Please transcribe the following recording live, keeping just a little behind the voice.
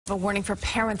A warning for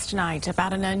parents tonight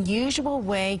about an unusual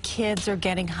way kids are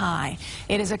getting high.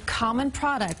 It is a common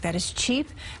product that is cheap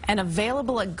and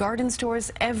available at garden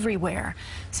stores everywhere.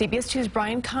 CBS 2's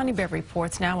Conybeare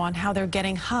reports now on how they're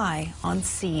getting high on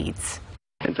seeds.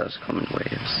 It does come in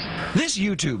waves. This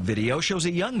YouTube video shows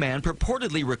a young man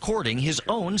purportedly recording his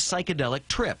own psychedelic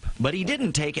trip, but he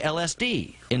didn't take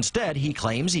LSD. Instead, he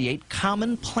claims he ate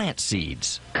common plant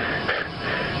seeds.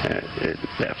 It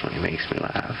definitely makes me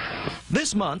laugh.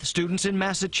 This month, students in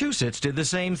Massachusetts did the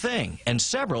same thing, and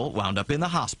several wound up in the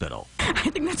hospital. I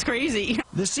think that's crazy.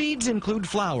 The seeds include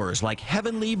flowers like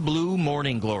heavenly blue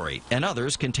morning glory and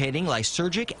others containing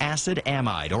lysergic acid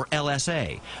amide, or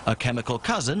LSA, a chemical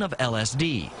cousin of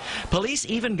LSD. Police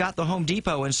even got the Home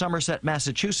Depot in Somerset,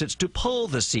 Massachusetts to pull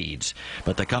the seeds,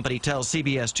 but the company tells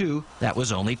CBS 2 that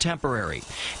was only temporary.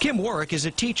 Kim Warwick is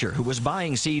a teacher who was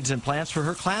buying seeds and plants for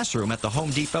her classroom at the Home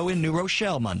Depot in New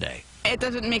Rochelle Monday. It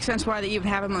doesn't make sense why they even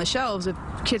have them on the shelves if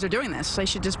kids are doing this. They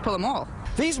should just pull them all.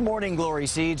 These morning glory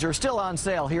seeds are still on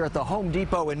sale here at the Home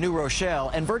Depot in New Rochelle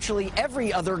and virtually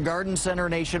every other garden center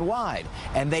nationwide.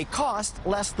 And they cost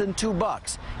less than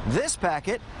 $2. This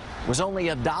packet was only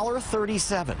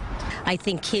 $1.37. I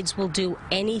think kids will do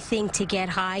anything to get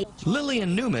high.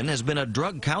 Lillian Newman has been a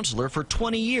drug counselor for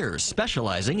 20 years,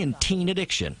 specializing in teen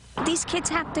addiction. These kids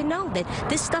have to know that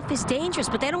this stuff is dangerous,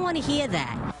 but they don't want to hear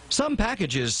that. Some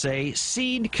packages say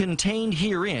seed contained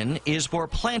herein is for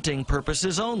planting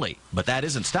purposes only, but that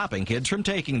isn't stopping kids from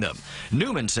taking them.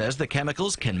 Newman says the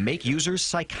chemicals can make users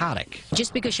psychotic.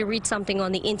 Just because you read something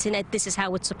on the internet, this is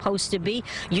how it's supposed to be,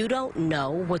 you don't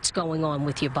know what's going on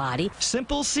with your body.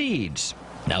 Simple seeds.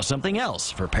 Now something else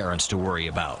for parents to worry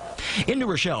about. In New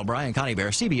Rochelle,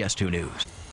 Conybeare, CBS 2 News.